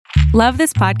Love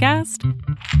this podcast?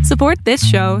 Support this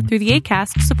show through the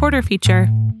Acast supporter feature.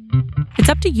 It's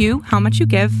up to you how much you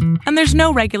give, and there's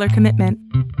no regular commitment.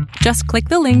 Just click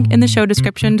the link in the show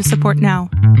description to support now.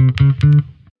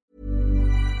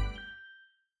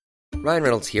 Ryan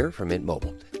Reynolds here from Mint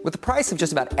Mobile. With the price of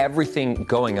just about everything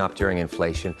going up during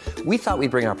inflation, we thought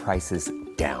we'd bring our prices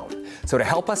down. So to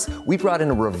help us, we brought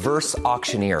in a reverse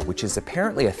auctioneer, which is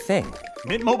apparently a thing.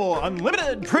 Mint Mobile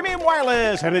Unlimited Premium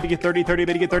Wireless. How to get 30, 30,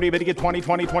 bit to get 30, bit to get 20,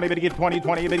 20, 20, bit to get 20,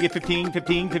 20, bit to get 15,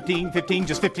 15, 15, 15,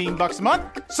 just $15 a month?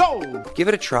 Sold! Give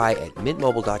it a try at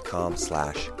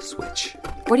mintmobile.com/switch.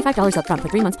 $45 up front for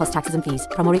 3 months plus taxes and fees.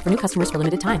 Promo rate for new customers for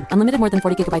limited time. Unlimited more than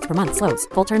 40 gigabytes per month. Slows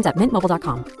full terms at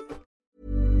mintmobile.com.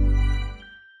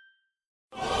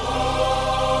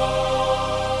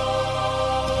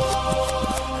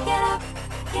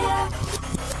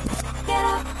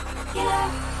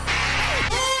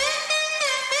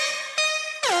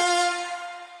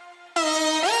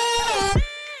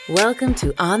 Welcome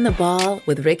to On the Ball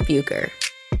with Rick Bucher.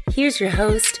 Here's your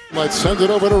host. Let's send it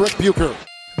over to Rick Bucher.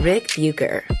 Rick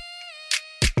Bucher.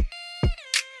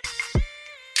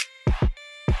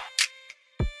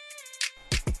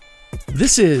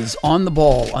 This is On the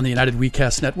Ball on the United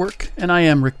WeCast Network, and I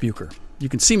am Rick Bucher. You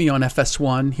can see me on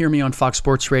FS1, hear me on Fox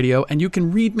Sports Radio, and you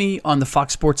can read me on the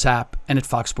Fox Sports app and at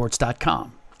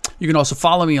foxsports.com. You can also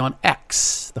follow me on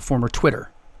X, the former Twitter,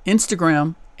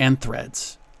 Instagram, and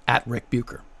Threads, at Rick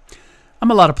Bucher. I'm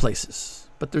a lot of places,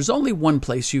 but there's only one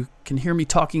place you can hear me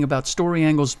talking about story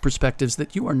angles and perspectives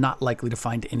that you are not likely to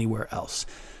find anywhere else,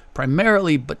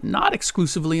 primarily but not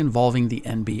exclusively involving the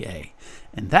NBA,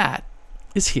 and that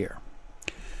is here.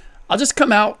 I'll just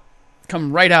come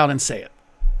right out and say it.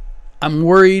 I'm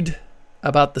worried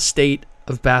about the state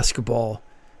of basketball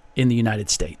in the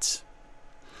United States.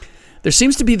 There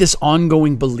seems to be this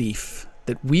ongoing belief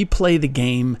that we play the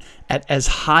game at as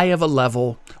high of a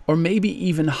level, or maybe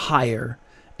even higher,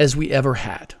 as we ever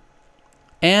had.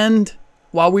 And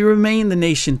while we remain the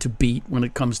nation to beat when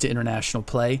it comes to international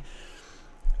play,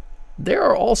 there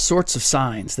are all sorts of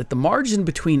signs that the margin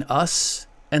between us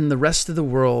and the rest of the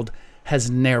world has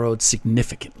narrowed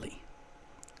significantly.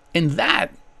 And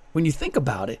that, when you think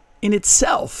about it, in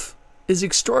itself is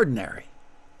extraordinary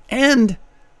and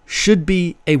should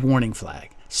be a warning flag,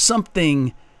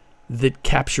 something that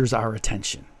captures our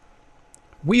attention.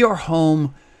 We are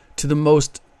home to the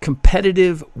most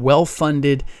competitive,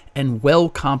 well-funded, and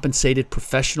well-compensated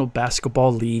professional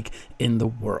basketball league in the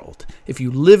world. If you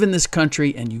live in this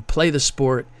country and you play the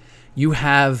sport, you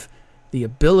have the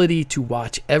ability to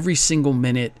watch every single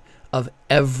minute of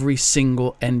every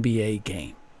single NBA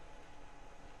game.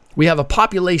 We have a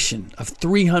population of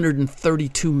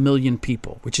 332 million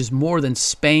people, which is more than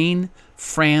Spain,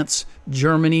 France,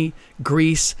 Germany,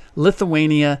 Greece,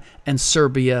 Lithuania, and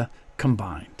Serbia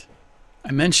combined.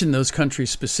 I mention those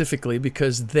countries specifically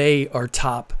because they are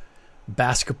top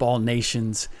basketball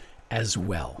nations as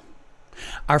well.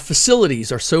 Our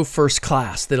facilities are so first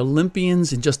class that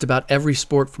Olympians in just about every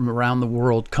sport from around the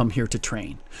world come here to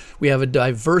train. We have a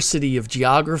diversity of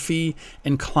geography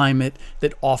and climate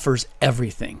that offers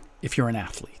everything if you're an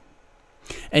athlete.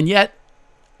 And yet,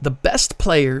 the best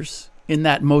players in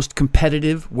that most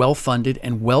competitive, well-funded,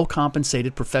 and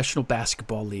well-compensated professional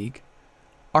basketball league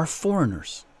are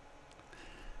foreigners.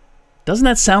 Doesn't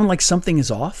that sound like something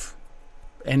is off?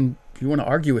 And if you want to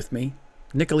argue with me,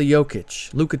 Nikola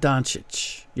Jokic, Luka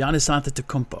Doncic, Giannis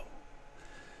Antetokounmpo.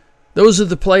 Those are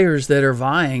the players that are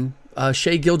vying.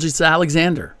 Shai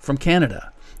Gilgeous-Alexander from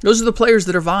Canada. Those are the players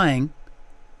that are vying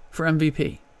for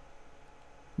MVP.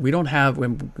 We don't have,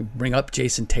 when we bring up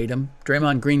Jason Tatum.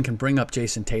 Draymond Green can bring up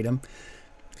Jason Tatum.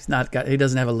 He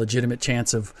doesn't have a legitimate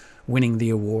chance of winning the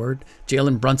award.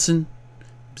 Jalen Brunson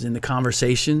is in the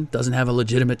conversation, doesn't have a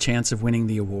legitimate chance of winning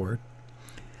the award.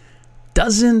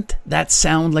 Doesn't that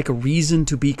sound like a reason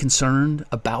to be concerned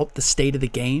about the state of the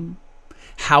game?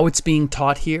 How it's being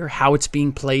taught here, how it's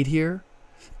being played here?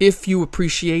 If you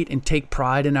appreciate and take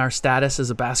pride in our status as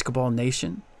a basketball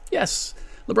nation, yes,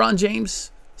 LeBron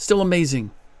James, still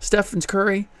amazing. Stephen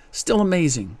Curry, still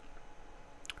amazing.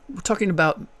 We're talking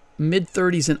about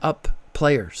mid-30s and up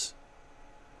players.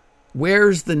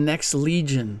 Where's the next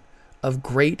legion of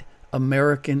great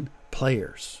American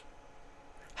players?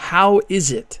 How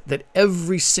is it that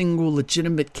every single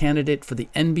legitimate candidate for the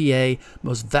NBA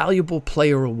Most Valuable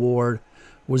Player Award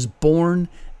was born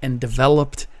and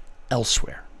developed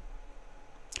elsewhere?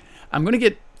 I'm going to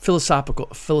get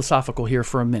philosophical here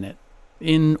for a minute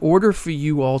in order for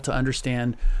you all to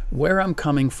understand where I'm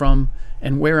coming from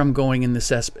and where I'm going in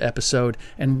this episode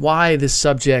and why this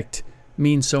subject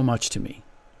means so much to me.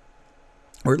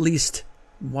 Or at least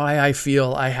why I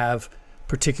feel I have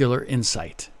particular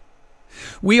insight.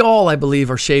 We all, I believe,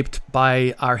 are shaped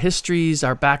by our histories,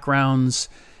 our backgrounds,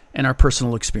 and our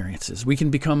personal experiences. We can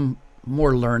become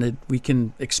more learned. We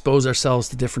can expose ourselves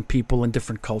to different people and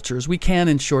different cultures. We can,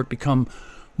 in short, become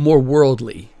more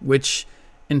worldly, which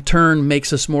in turn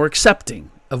makes us more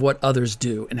accepting of what others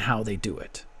do and how they do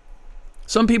it.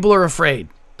 Some people are afraid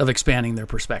of expanding their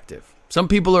perspective. Some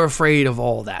people are afraid of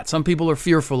all that. Some people are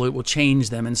fearful it will change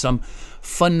them in some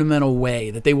fundamental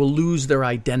way, that they will lose their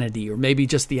identity or maybe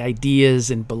just the ideas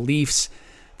and beliefs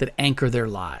that anchor their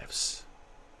lives.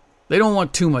 They don't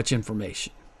want too much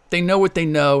information. They know what they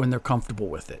know and they're comfortable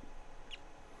with it.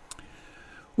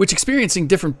 Which experiencing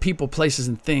different people, places,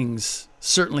 and things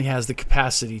certainly has the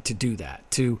capacity to do that,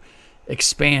 to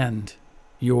expand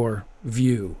your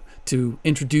view, to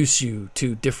introduce you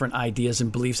to different ideas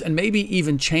and beliefs, and maybe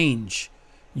even change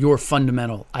your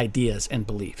fundamental ideas and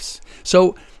beliefs.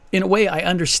 So, in a way, I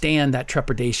understand that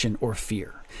trepidation or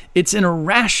fear. It's an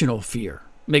irrational fear,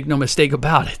 make no mistake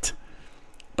about it.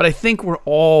 But I think we're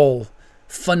all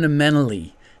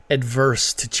fundamentally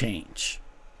adverse to change.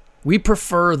 We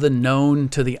prefer the known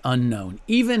to the unknown,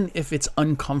 even if it's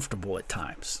uncomfortable at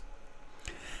times.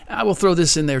 And I will throw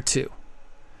this in there too.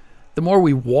 The more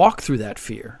we walk through that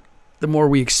fear, the more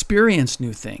we experience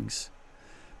new things,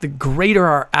 the greater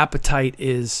our appetite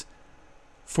is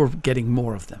for getting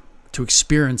more of them, to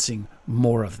experiencing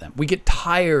more of them. We get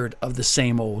tired of the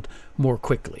same old more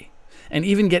quickly, and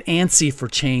even get antsy for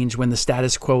change when the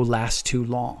status quo lasts too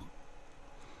long.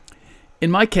 In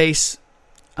my case,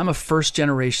 I'm a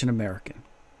first-generation American.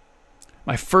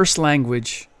 My first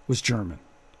language was German.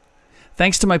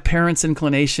 Thanks to my parents'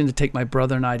 inclination to take my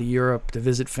brother and I to Europe to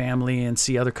visit family and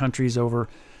see other countries over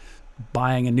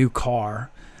buying a new car,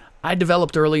 I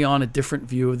developed early on a different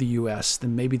view of the U.S.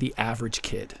 than maybe the average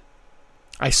kid.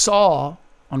 I saw,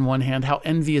 on one hand, how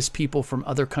envious people from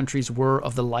other countries were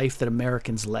of the life that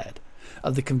Americans led,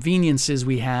 of the conveniences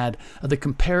we had, of the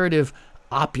comparative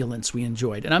opulence we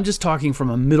enjoyed. And I'm just talking from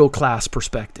a middle-class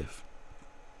perspective.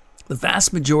 The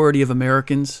vast majority of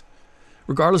Americans,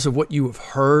 regardless of what you have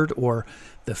heard or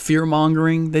the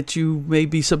fear-mongering that you may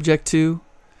be subject to,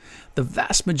 the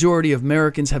vast majority of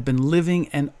Americans have been living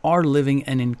and are living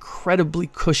an incredibly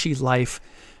cushy life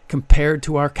compared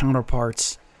to our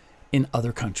counterparts in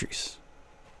other countries.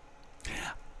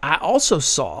 I also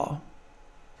saw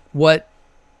what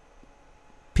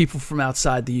people from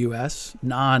outside the U.S.,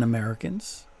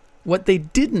 non-Americans, what they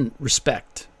didn't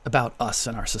respect about us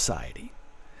and our society.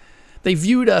 They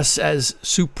viewed us as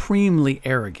supremely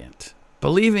arrogant,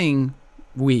 believing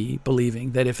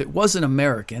that if it wasn't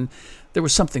American, there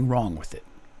was something wrong with it.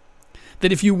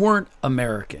 That if you weren't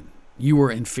American, you were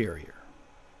inferior.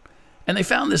 And they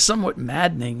found this somewhat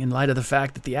maddening in light of the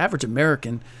fact that the average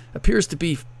American appears to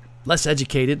be less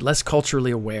educated, less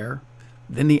culturally aware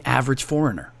than the average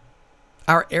foreigner.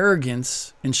 Our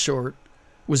arrogance, in short,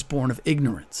 was born of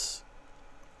ignorance.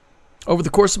 Over the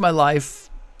course of my life,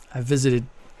 I visited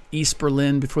East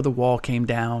Berlin before the wall came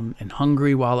down, and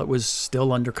Hungary while it was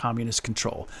still under communist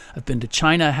control. I've been to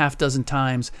China a half dozen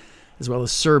times, as well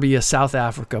as Serbia, South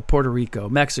Africa, Puerto Rico,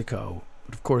 Mexico,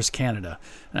 and of course Canada.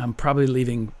 And I'm probably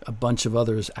leaving a bunch of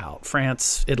others out.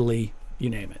 France, Italy, you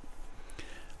name it.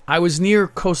 I was near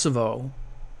Kosovo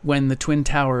when the Twin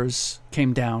Towers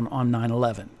came down on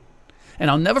 9/11. And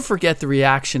I'll never forget the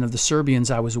reaction of the Serbians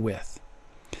I was with.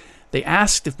 They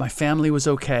asked if my family was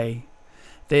okay.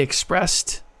 They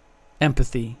expressed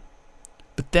empathy,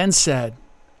 but then said,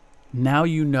 "Now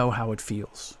you know how it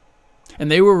feels." And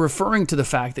they were referring to the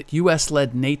fact that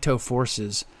U.S.-led NATO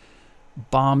forces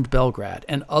bombed Belgrade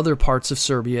and other parts of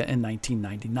Serbia in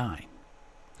 1999.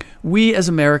 We as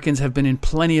Americans have been in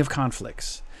plenty of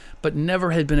conflicts, but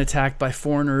never had been attacked by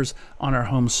foreigners on our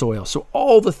home soil. So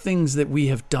all the things that we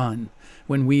have done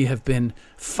when we have been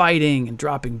fighting and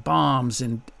dropping bombs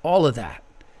and all of that,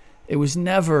 it was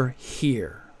never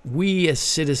here. We as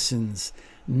citizens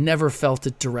never felt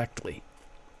it directly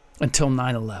until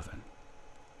 9/11.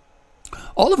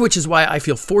 All of which is why I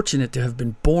feel fortunate to have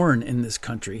been born in this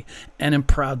country and am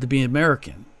proud to be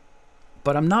American.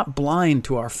 But I'm not blind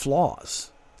to our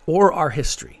flaws or our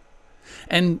history.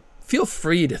 And feel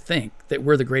free to think that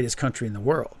we're the greatest country in the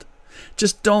world.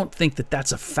 Just don't think that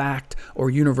that's a fact or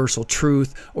universal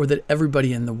truth or that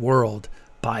everybody in the world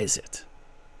buys it.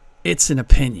 It's an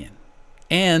opinion,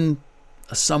 and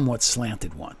a somewhat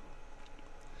slanted one.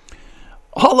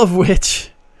 All of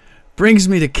which brings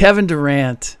me to Kevin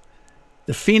Durant,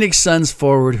 the Phoenix Suns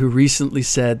forward who recently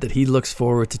said that he looks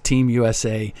forward to Team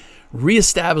USA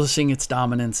reestablishing its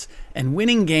dominance and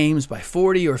winning games by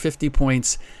 40 or 50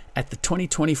 points at the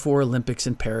 2024 Olympics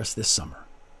in Paris this summer.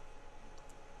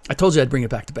 I told you I'd bring it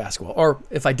back to basketball. Or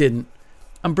if I didn't,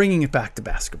 I'm bringing it back to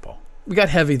basketball. We got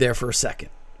heavy there for a second.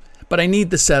 But I need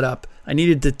the setup. I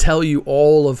needed to tell you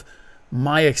all of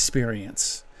my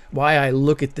experience, why I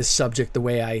look at this subject the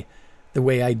way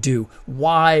I do,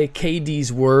 why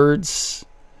KD's words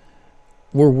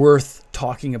were worth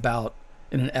talking about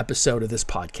in an episode of this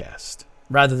podcast,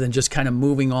 rather than just kind of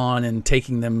moving on and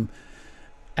taking them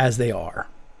as they are.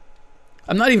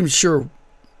 I'm not even sure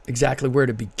exactly where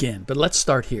to begin, but let's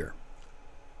start here.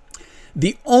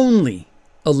 The only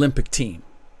Olympic team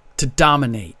to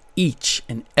dominate each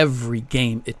and every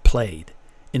game it played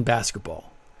in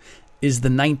basketball is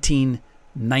the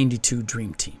 1992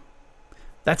 Dream Team.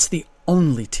 That's the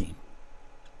only team.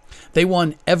 They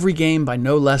won every game by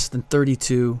no less than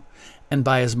 32 and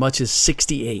by as much as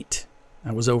 68.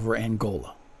 That was over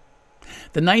Angola.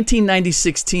 The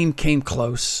 1996 team came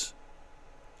close.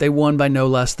 They won by no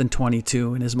less than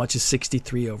 22 and as much as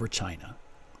 63 over China.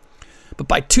 But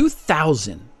by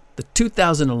 2000, the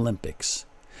 2000 Olympics,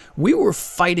 we were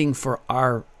fighting for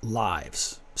our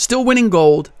lives. Still winning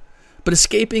gold, but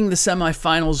escaping the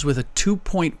semifinals with a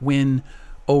 2-point win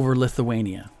over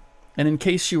Lithuania. And in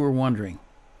case you were wondering,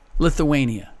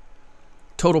 Lithuania,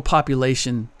 total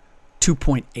population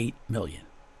 2.8 million.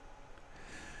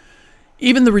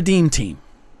 Even the Redeem Team,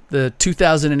 the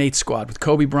 2008 squad with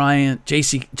Kobe Bryant,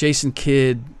 Jason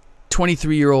Kidd,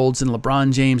 23-year-olds and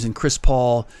LeBron James and Chris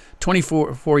Paul,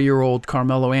 24-year-old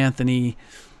Carmelo Anthony,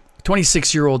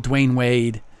 26-year-old Dwayne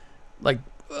Wade,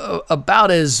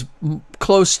 about as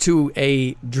close to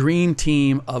a dream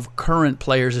team of current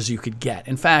players as you could get.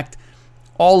 In fact,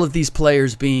 all of these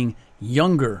players being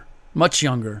younger, much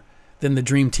younger than the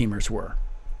Dream Teamers were.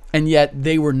 And yet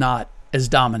they were not as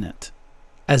dominant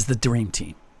as the Dream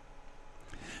Team.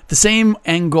 The same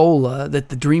Angola that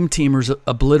the Dream Teamers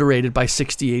obliterated by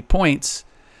 68 points,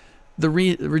 the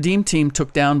Redeem Team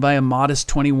took down by a modest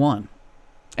 21.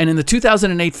 And in the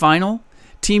 2008 final,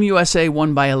 Team USA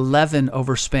won by 11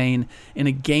 over Spain in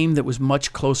a game that was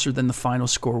much closer than the final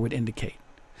score would indicate.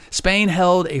 Spain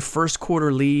held a first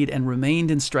quarter lead and remained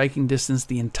in striking distance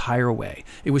the entire way.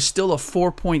 It was still a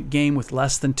 4-point game with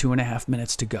less than 2.5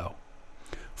 minutes to go.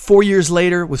 4 years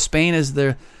later, with Spain as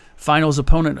their finals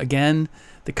opponent again,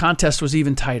 the contest was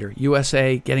even tighter,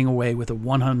 USA getting away with a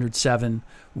 107-100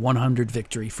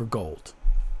 victory for gold.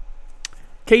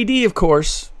 KD, of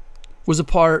course, was a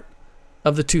part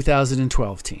of the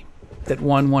 2012 team that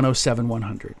won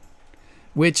 107-100,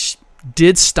 which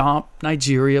did stomp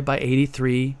Nigeria by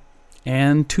 83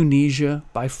 and Tunisia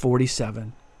by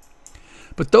 47.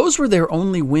 But those were their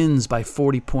only wins by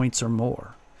 40 points or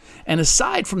more. And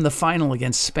aside from the final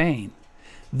against Spain,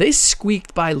 they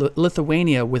squeaked by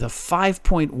Lithuania with a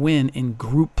 5-point win in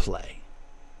group play.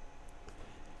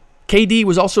 KD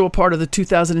was also a part of the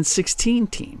 2016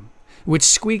 team, which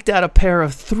squeaked out a pair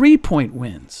of 3-point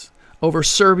wins over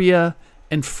Serbia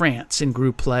and France in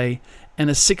group play and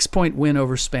a 6-point win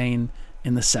over Spain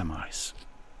in the semis.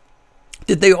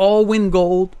 Did they all win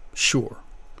gold? Sure.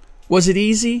 Was it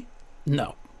easy?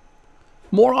 No.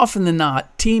 More often than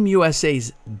not, Team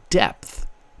USA's depth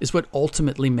is what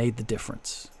ultimately made the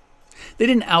difference. They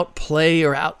didn't outplay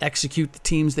or out-execute the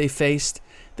teams they faced.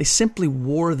 They simply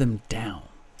wore them down.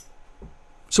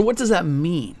 So what does that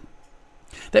mean?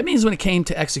 That means when it came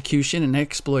to execution and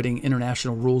exploiting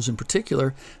international rules in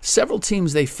particular, several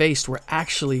teams they faced were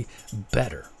actually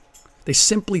better. They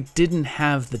simply didn't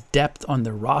have the depth on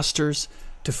their rosters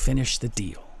to finish the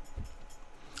deal.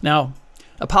 Now,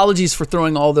 apologies for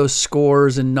throwing all those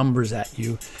scores and numbers at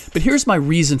you, but here's my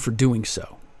reason for doing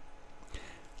so.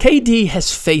 KD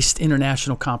has faced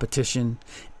international competition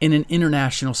in an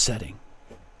international setting.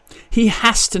 He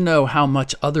has to know how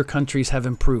much other countries have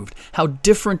improved, how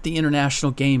different the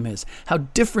international game is, how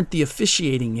different the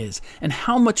officiating is, and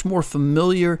how much more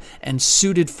familiar and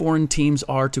suited foreign teams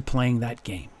are to playing that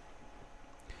game.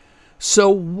 So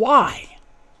why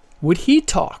would he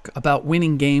talk about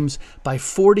winning games by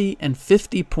 40 and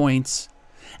 50 points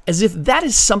as if that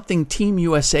is something Team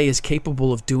USA is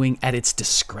capable of doing at its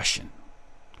discretion?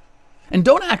 And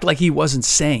don't act like he wasn't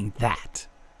saying that.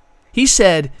 He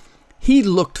said he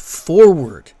looked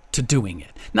forward to doing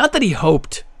it. Not that he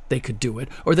hoped they could do it,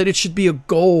 or that it should be a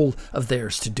goal of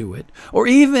theirs to do it, or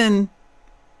even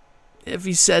if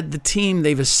he said the team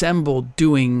they've assembled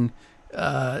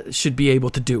should be able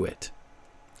to do it.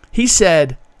 He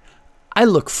said, I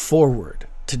look forward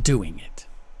to doing it.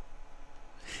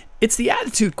 It's the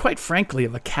attitude, quite frankly,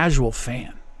 of a casual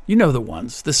fan. You know the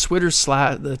ones, the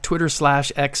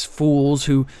Twitter/X fools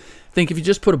who think if you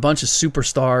just put a bunch of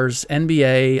superstars,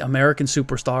 NBA, American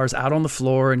superstars, out on the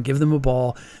floor and give them a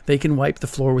ball, they can wipe the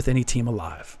floor with any team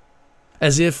alive.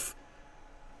 As if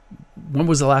When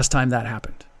was the last time that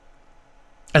happened?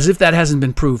 As if that hasn't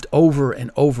been proved over and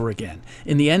over again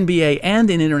in the NBA and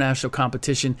in international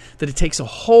competition, that it takes a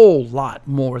whole lot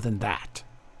more than that.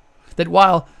 That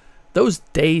while those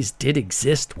days did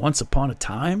exist once upon a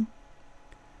time,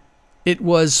 it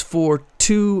was for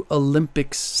 2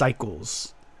 Olympic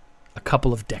cycles a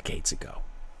couple of decades ago.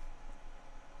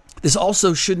 This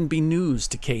also shouldn't be news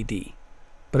to KD,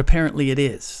 but apparently it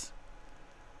is.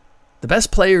 The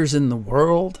best players in the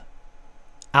world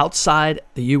outside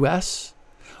the U.S.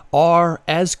 are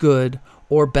as good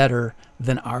or better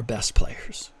than our best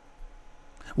players.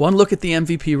 One look at the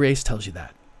MVP race tells you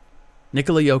that.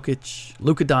 Nikola Jokic,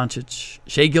 Luka Doncic,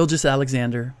 Shai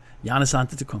Gilgeous-Alexander, Giannis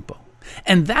Antetokounmpo.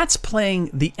 And that's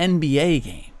playing the NBA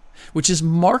game, which is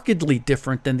markedly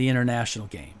different than the international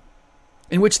game,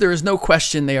 in which there is no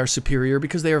question they are superior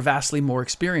because they are vastly more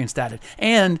experienced at it.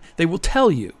 And they will tell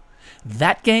you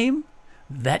that game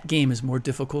is more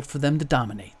difficult for them to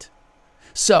dominate.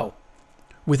 So,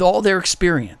 with all their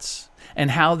experience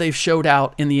and how they've showed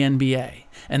out in the NBA,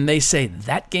 and they say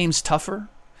that game's tougher,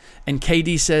 and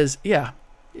KD says, yeah,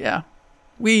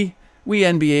 we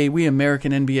NBA, we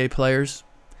American NBA players,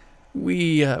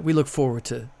 we look forward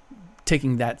to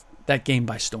taking that game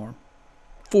by storm.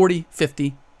 40,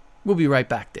 50, we'll be right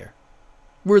back there.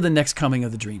 We're the next coming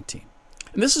of the dream team.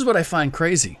 And this is what I find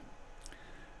crazy,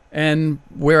 and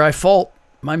where I fault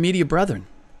my media brethren.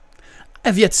 I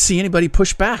have yet to see anybody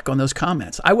push back on those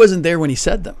comments. I wasn't there when he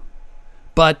said them,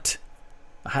 but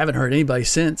I haven't heard anybody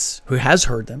since who has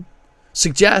heard them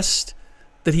suggest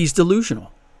that he's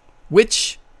delusional,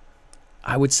 which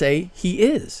I would say he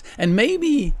is. And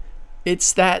maybe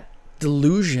it's that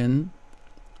delusion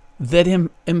that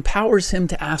empowers him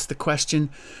to ask the question,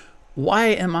 why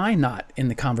am I not in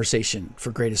the conversation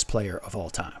for greatest player of all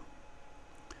time?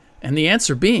 And the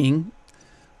answer being,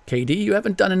 KD, you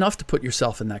haven't done enough to put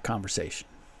yourself in that conversation.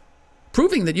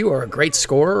 Proving that you are a great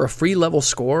scorer, a free-level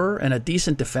scorer, and a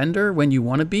decent defender when you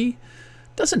want to be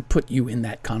doesn't put you in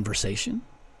that conversation.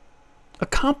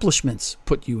 Accomplishments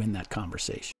put you in that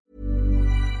conversation.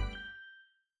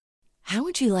 How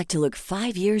would you like to look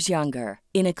 5 years younger?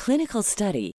 In a clinical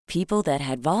study, people that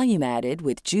had volume added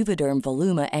with Juvederm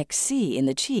Voluma XC in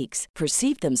the cheeks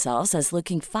perceived themselves as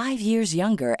looking 5 years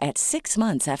younger at 6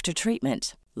 months after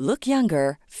treatment. Look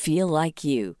younger, feel like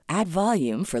you. Add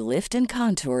volume for lift and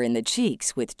contour in the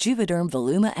cheeks with Juvederm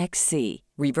Voluma XC.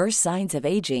 Reverse signs of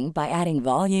aging by adding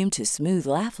volume to smooth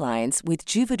laugh lines with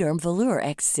Juvederm Volure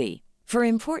XC. For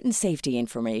important safety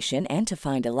information and to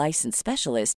find a licensed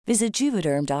specialist, visit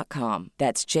Juvederm.com.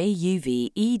 That's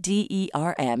JUVEDERM.com.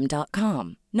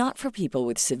 Not for people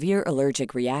with severe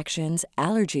allergic reactions,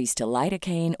 allergies to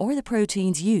lidocaine, or the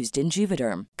proteins used in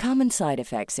Juvederm. Common side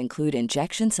effects include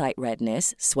injection site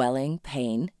redness, swelling,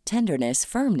 pain, tenderness,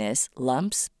 firmness,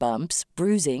 lumps, bumps,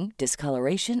 bruising,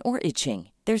 discoloration, or itching.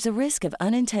 There's a risk of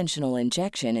unintentional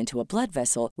injection into a blood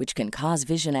vessel, which can cause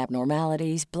vision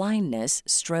abnormalities, blindness,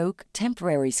 stroke,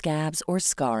 temporary scabs, or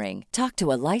scarring. Talk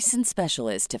to a licensed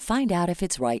specialist to find out if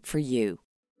it's right for you.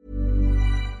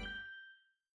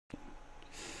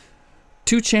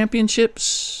 2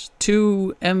 championships,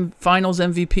 2 finals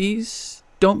MVPs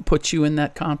don't put you in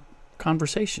that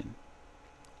conversation.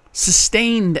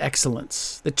 Sustained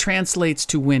excellence that translates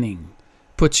to winning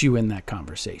puts you in that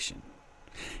conversation.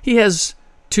 He has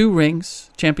 2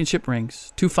 rings, championship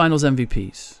rings, 2 finals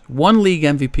MVPs, 1 league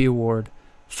MVP award,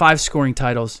 5 scoring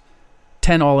titles,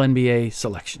 10 All-NBA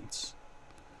selections.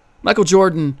 Michael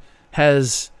Jordan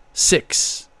has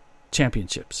 6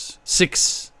 championships,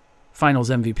 6 finals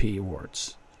MVP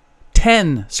awards,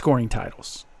 10 scoring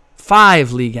titles,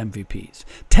 5 league MVPs,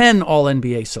 10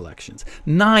 All-NBA selections,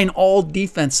 9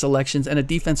 All-Defense selections, and a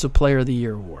Defensive Player of the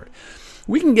Year award.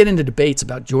 We can get into debates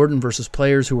about Jordan versus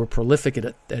players who are prolific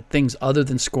at things other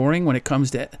than scoring when it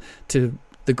comes to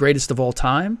the greatest of all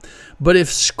time. But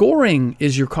if scoring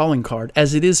is your calling card,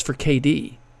 as it is for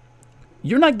KD,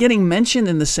 you're not getting mentioned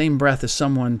in the same breath as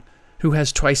someone who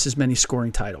has twice as many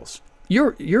scoring titles.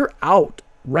 You're out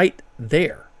right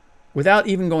there without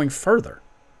even going further.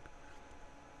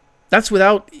 That's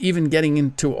without even getting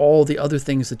into all the other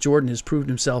things that Jordan has proved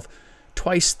himself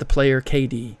twice the player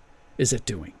KD is at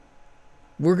doing.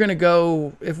 We're going to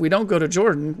go, if we don't go to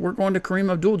Jordan, we're going to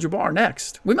Kareem Abdul-Jabbar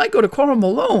next. We might go to Karl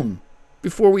Malone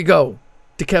before we go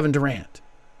to Kevin Durant,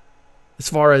 as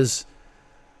far as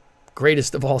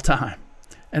greatest of all time.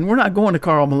 And we're not going to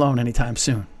Karl Malone anytime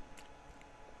soon.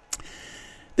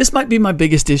 This might be my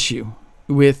biggest issue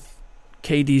with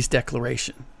KD's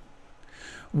declaration.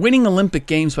 Winning Olympic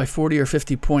Games by 40 or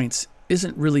 50 points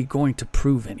isn't really going to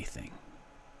prove anything.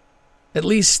 At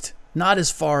least not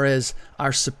as far as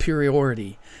our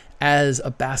superiority as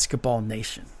a basketball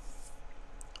nation.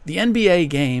 The NBA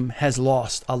game has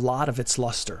lost a lot of its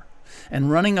luster, and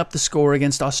running up the score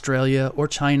against Australia or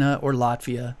China or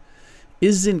Latvia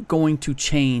isn't going to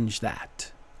change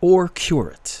that or cure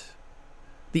it.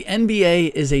 The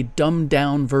NBA is a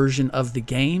dumbed-down version of the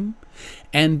game,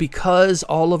 and because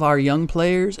all of our young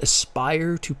players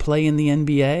aspire to play in the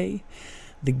NBA,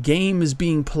 the game is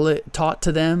being taught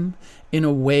to them in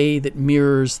a way that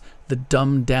mirrors the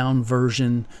dumbed-down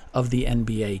version of the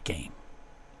NBA game.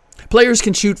 Players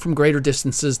can shoot from greater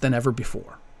distances than ever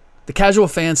before. The casual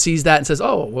fan sees that and says,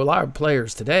 oh, well, our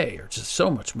players today are just so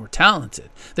much more talented.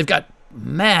 They've got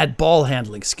mad ball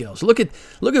handling skills. Look at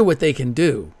what they can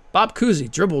do. Bob Cousy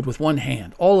dribbled with one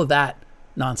hand. All of that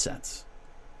nonsense.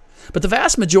 But the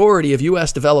vast majority of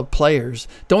U.S. developed players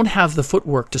don't have the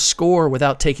footwork to score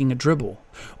without taking a dribble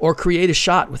or create a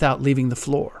shot without leaving the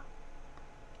floor.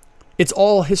 It's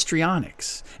all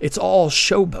histrionics. It's all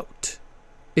showboat.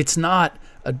 It's not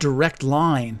a direct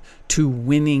line to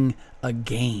winning a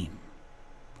game.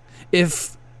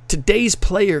 If today's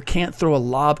player can't throw a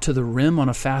lob to the rim on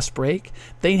a fast break,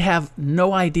 they have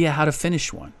no idea how to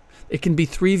finish one. It can be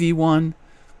 3v1,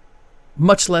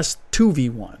 much less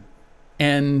 2v1.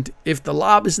 And if the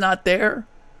lob is not there,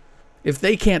 if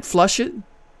they can't flush it,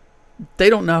 they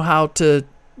don't know how to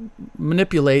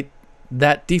manipulate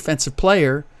that defensive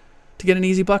player to get an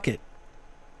easy bucket.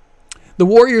 The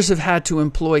Warriors have had to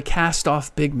employ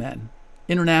cast-off big men,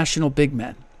 international big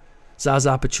men,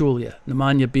 Zaza Pachulia,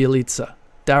 Nemanja Bjelica,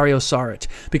 Dario Saric,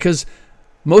 because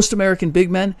most American big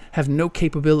men have no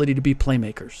capability to be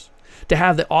playmakers, to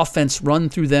have the offense run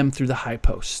through them through the high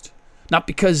post. Not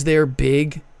because they're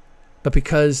big, but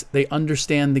because they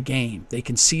understand the game. They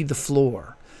can see the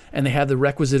floor, and they have the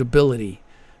requisite ability,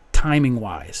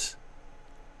 timing-wise,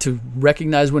 to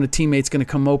recognize when a teammate's going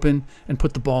to come open and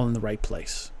put the ball in the right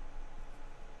place.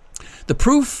 The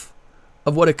proof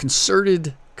of what a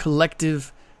concerted,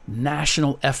 collective,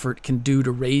 national effort can do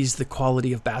to raise the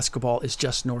quality of basketball is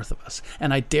just north of us.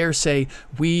 And I dare say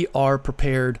we are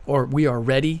prepared, or we are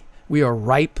ready, we are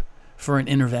ripe for an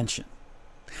intervention.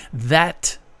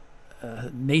 That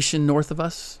nation north of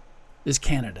us is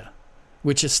Canada,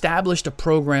 which established a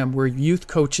program where youth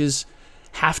coaches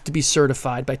have to be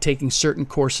certified by taking certain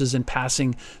courses and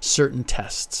passing certain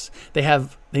tests. They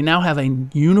now have a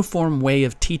uniform way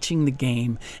of teaching the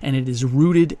game, and it is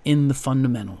rooted in the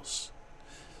fundamentals.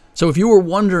 So if you were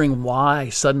wondering why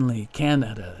suddenly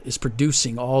Canada is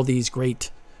producing all these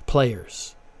great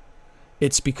players,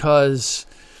 it's because,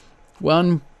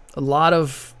 one, a lot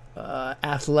of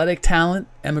athletic talent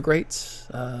emigrates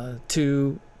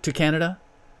to Canada,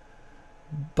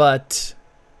 but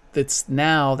that's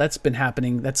been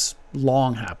happening. That's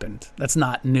long happened. That's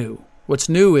not new. What's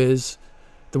new is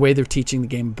the way they're teaching the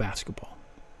game of basketball.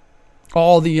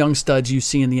 All the young studs you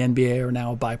see in the NBA are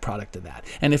now a byproduct of that.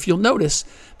 And if you'll notice,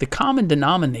 the common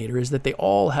denominator is that they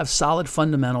all have solid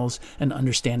fundamentals and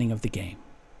understanding of the game.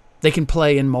 They can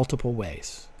play in multiple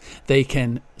ways. They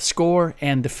can score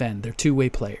and defend. They're two-way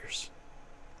players.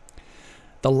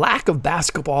 The lack of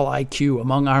basketball IQ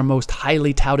among our most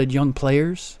highly touted young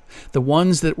players, the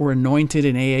ones that were anointed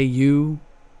in AAU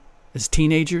as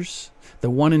teenagers, the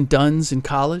one and dones in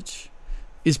college,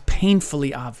 is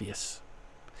painfully obvious.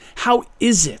 How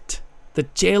is it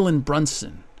that Jalen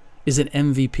Brunson is an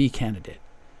MVP candidate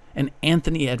and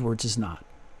Anthony Edwards is not?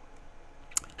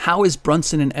 How is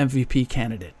Brunson an MVP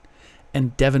candidate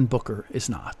and Devin Booker is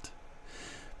not?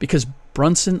 Because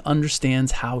Brunson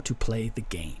understands how to play the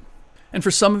game. And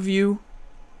for some of you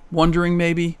wondering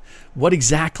maybe, what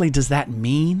exactly does that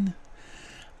mean?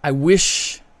 I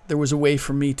wish there was a way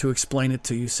for me to explain it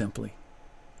to you simply.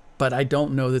 But I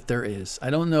don't know that there is. I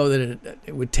don't know that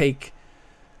it would take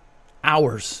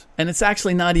hours. And it's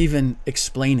actually not even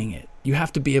explaining it. You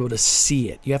have to be able to see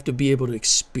it. You have to be able to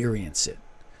experience it.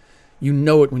 You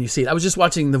know it when you see it. I was just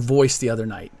watching The Voice the other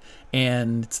night,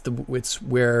 and it's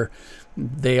where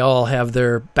they all have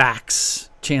their backs.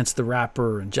 Chance the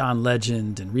Rapper and John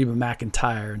Legend and Reba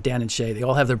McEntire and Dan and Shay, they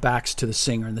all have their backs to the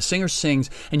singer. And the singer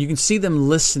sings, and you can see them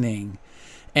listening.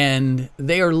 And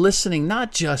they are listening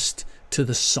not just to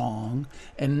the song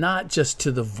and not just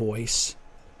to the voice.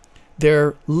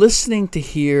 They're listening to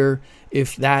hear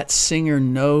if that singer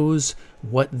knows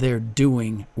what they're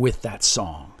doing with that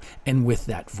song and with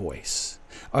that voice.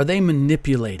 Are they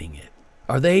manipulating it?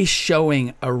 Are they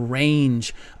showing a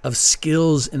range of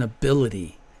skills and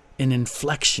ability in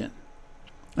inflection?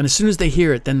 And as soon as they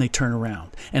hear it, then they turn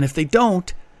around. And if they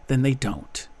don't, then they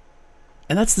don't.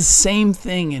 And that's the same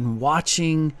thing in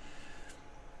watching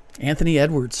Anthony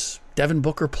Edwards, Devin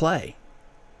Booker play.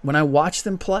 When I watch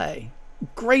them play,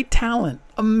 great talent,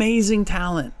 amazing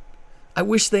talent. I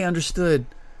wish they understood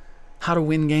how to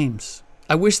win games.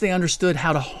 I wish they understood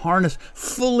how to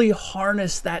fully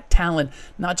harness that talent,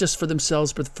 not just for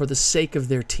themselves, but for the sake of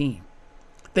their team.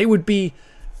 We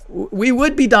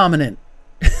would be dominant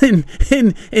in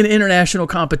international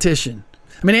competition.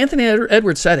 I mean, Anthony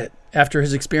Edwards said it after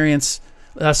his experience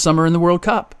last summer in the World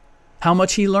Cup, how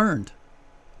much he learned.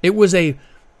 It was a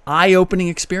eye-opening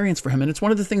experience for him. And it's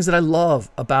one of the things that I love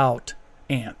about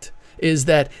Ant, is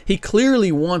that he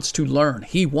clearly wants to learn.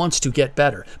 He wants to get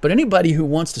better. But anybody who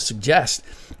wants to suggest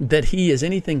that he is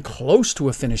anything close to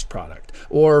a finished product,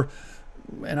 or,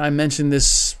 and I mentioned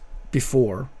this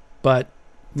before, but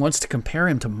wants to compare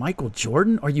him to Michael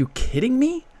Jordan, are you kidding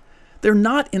me? They're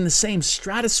not in the same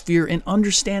stratosphere in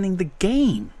understanding the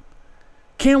game.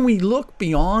 Can we look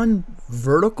beyond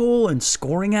vertical and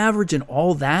scoring average and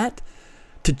all that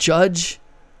to judge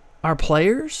our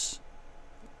players?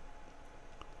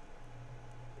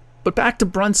 But back to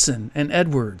Brunson and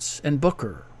Edwards and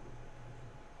Booker.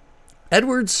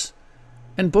 Edwards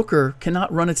and Booker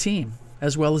cannot run a team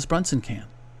as well as Brunson can.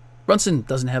 Brunson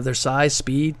doesn't have their size,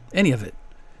 speed, any of it.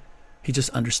 He just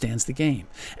understands the game.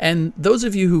 And those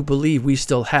of you who believe we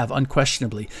still have,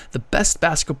 unquestionably, the best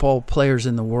basketball players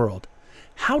in the world,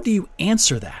 how do you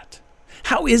answer that?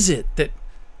 How is it that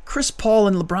Chris Paul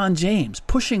and LeBron James,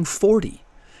 pushing 40,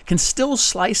 can still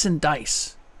slice and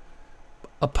dice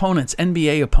opponents,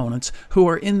 NBA opponents, who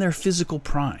are in their physical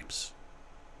primes?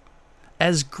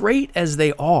 As great as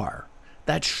they are,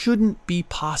 that shouldn't be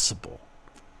possible.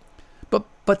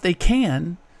 But they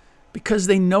can, because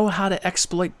they know how to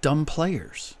exploit dumb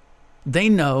players. They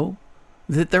know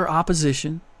that their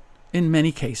opposition, in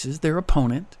many cases, their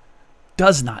opponent,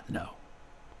 does not know.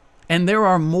 And there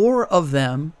are more of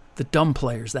them, the dumb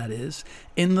players that is,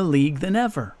 in the league than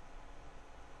ever.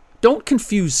 Don't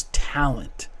confuse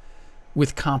talent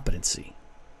with competency.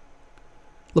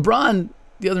 LeBron,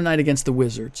 the other night against the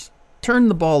Wizards, turned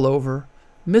the ball over,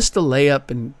 missed a layup,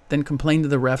 and then complained to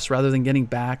the refs rather than getting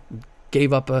back,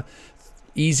 gave up a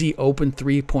easy open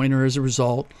three-pointer as a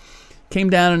result. Came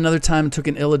down another time and took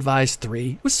an ill-advised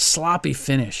three. It was a sloppy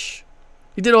finish.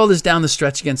 He did all this down the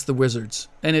stretch against the Wizards,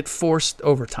 and it forced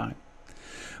overtime.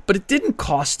 But it didn't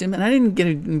cost him, and I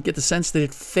didn't get the sense that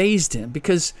it fazed him,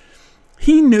 because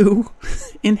he knew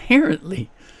inherently,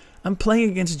 I'm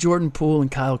playing against Jordan Poole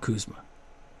and Kyle Kuzma.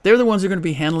 They're the ones who are going to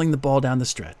be handling the ball down the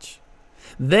stretch.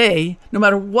 They, no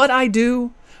matter what I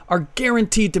do, are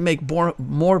guaranteed to make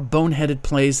more boneheaded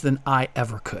plays than I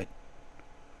ever could.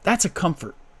 That's a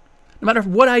comfort. No matter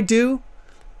what I do,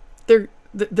 they're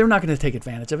not going to take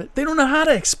advantage of it. They don't know how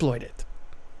to exploit it.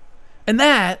 And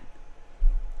that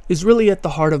is really at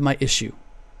the heart of my issue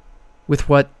with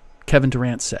what Kevin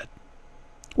Durant said.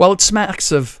 While it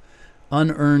smacks of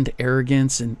unearned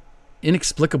arrogance and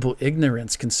inexplicable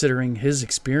ignorance considering his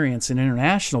experience in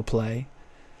international play,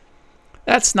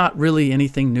 that's not really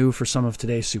anything new for some of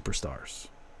today's superstars.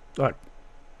 Look,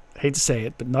 I hate to say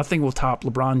it, but nothing will top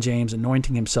LeBron James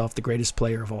anointing himself the greatest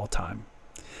player of all time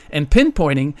and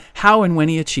pinpointing how and when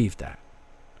he achieved that.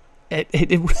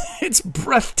 It's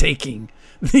breathtaking,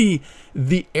 the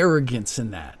arrogance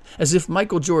in that. As if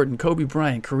Michael Jordan, Kobe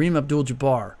Bryant, Kareem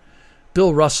Abdul-Jabbar,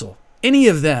 Bill Russell, any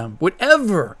of them would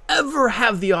ever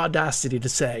have the audacity to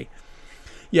say,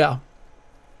 yeah,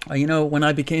 when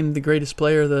I became the greatest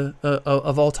player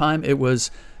of all time, it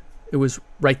was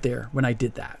right there when I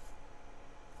did that.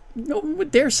 No one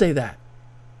would dare say that.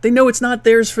 They know it's not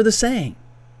theirs for the saying.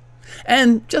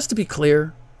 And just to be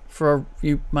clear, for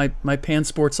you, my Pan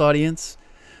Sports audience,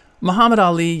 Muhammad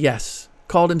Ali, yes,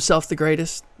 called himself the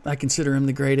greatest. I consider him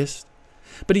the greatest.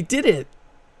 But he did it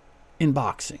in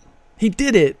boxing. He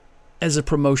did it as a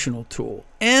promotional tool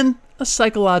and a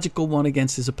psychological one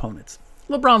against his opponents.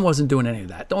 LeBron wasn't doing any of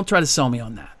that. Don't try to sell me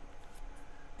on that.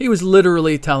 He was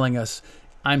literally telling us,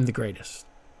 I'm the greatest.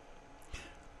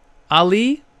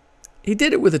 Ali, he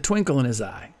did it with a twinkle in his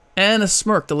eye and a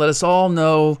smirk to let us all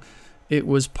know it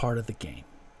was part of the game.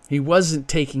 He wasn't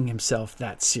taking himself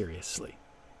that seriously.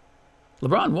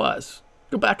 LeBron was.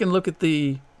 Go back and look at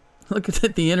the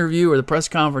interview or the press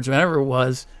conference, whatever it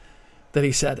was, that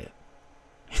he said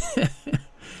it.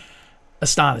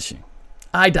 Astonishing.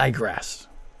 I digress.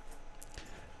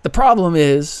 The problem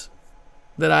is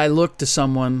that I look to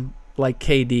someone like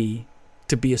KD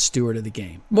to be a steward of the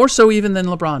game. More so even than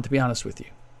LeBron, to be honest with you.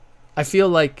 I feel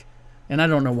like, and I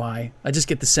don't know why, I just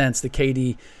get the sense that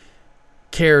KD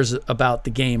cares about the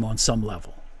game on some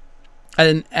level.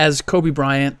 And as Kobe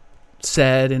Bryant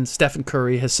said, and Stephen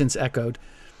Curry has since echoed,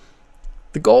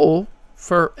 the goal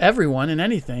for everyone in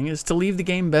anything is to leave the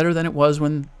game better than it was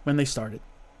when they started.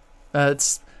 I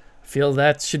feel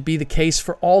that should be the case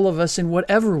for all of us in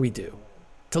whatever we do.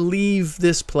 to leave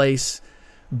this place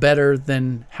better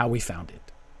than how we found it.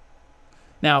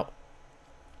 Now,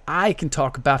 I can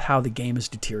talk about how the game has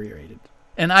deteriorated.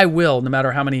 And I will, no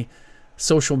matter how many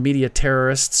social media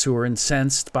terrorists who are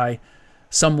incensed by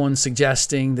someone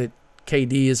suggesting that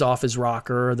KD is off his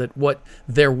rocker, or that what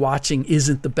they're watching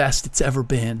isn't the best it's ever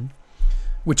been,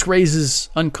 which raises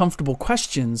uncomfortable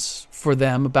questions for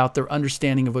them about their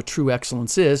understanding of what true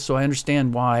excellence is. So I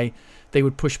understand why they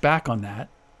would push back on that.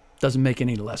 Doesn't make it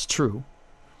any less true.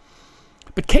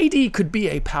 But KD could be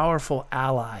a powerful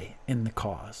ally in the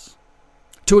cause.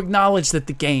 To acknowledge that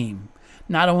the game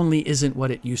not only isn't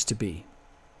what it used to be,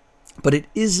 but it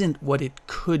isn't what it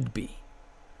could be,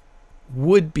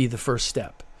 would be the first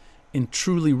step in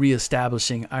truly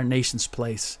reestablishing our nation's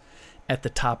place at the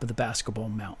top of the basketball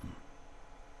mountain.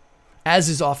 As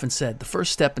is often said, the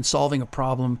first step in solving a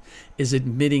problem is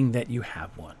admitting that you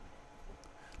have one.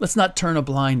 Let's not turn a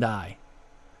blind eye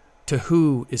to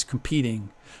who is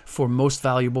competing for most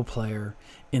valuable player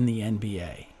in the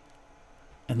NBA.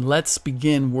 And let's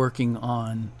begin working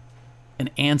on an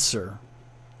answer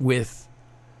with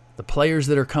the players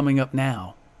that are coming up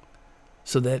now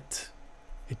so that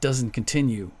it doesn't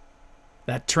continue.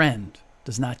 That trend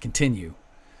does not continue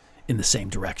in the same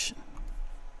direction.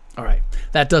 All right,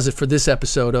 that does it for this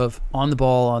episode of On the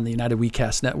Ball on the United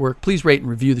WeCast Network. Please rate and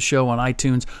review the show on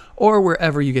iTunes or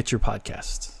wherever you get your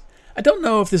podcasts. I don't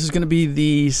know if this is going to be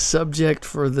the subject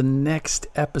for the next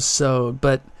episode,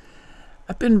 but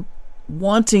I've been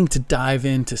wanting to dive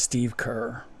into Steve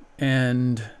Kerr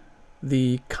and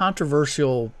the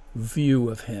controversial view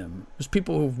of him. There's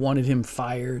people who've wanted him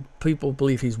fired. People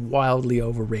believe he's wildly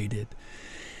overrated.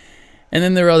 And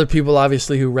then there are other people,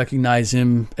 obviously, who recognize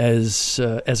him as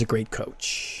a great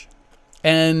coach.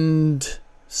 And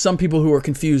some people who are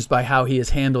confused by how he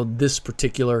has handled this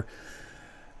particular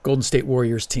Golden State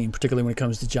Warriors team, particularly when it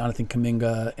comes to Jonathan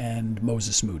Kuminga and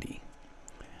Moses Moody.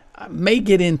 I may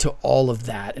get into all of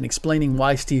that and explaining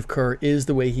why Steve Kerr is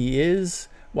the way he is,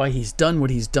 why he's done what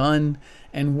he's done,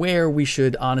 and where we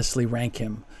should honestly rank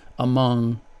him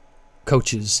among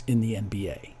coaches in the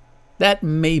NBA. That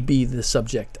may be the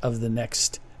subject of the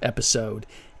next episode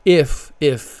if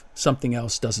something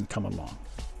else doesn't come along.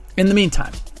 In the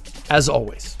meantime, as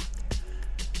always,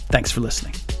 thanks for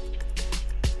listening.